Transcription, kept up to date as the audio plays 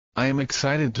I am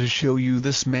excited to show you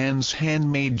this man's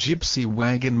handmade gypsy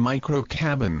wagon micro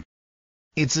cabin.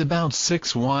 It's about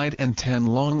 6 wide and 10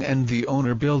 long, and the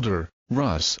owner-builder,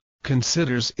 Russ,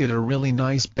 considers it a really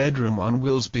nice bedroom on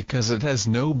wheels because it has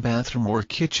no bathroom or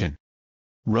kitchen.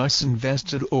 Russ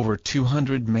invested over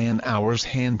 200 man-hours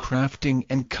handcrafting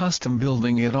and custom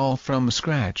building it all from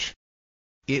scratch.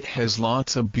 It has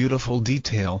lots of beautiful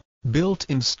detail,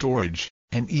 built-in storage,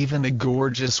 and even a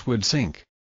gorgeous wood sink.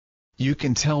 You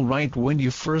can tell right when you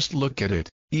first look at it,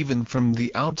 even from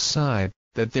the outside,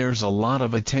 that there's a lot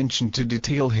of attention to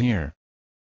detail here.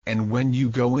 And when you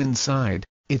go inside,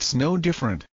 it's no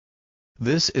different.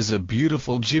 This is a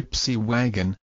beautiful gypsy wagon,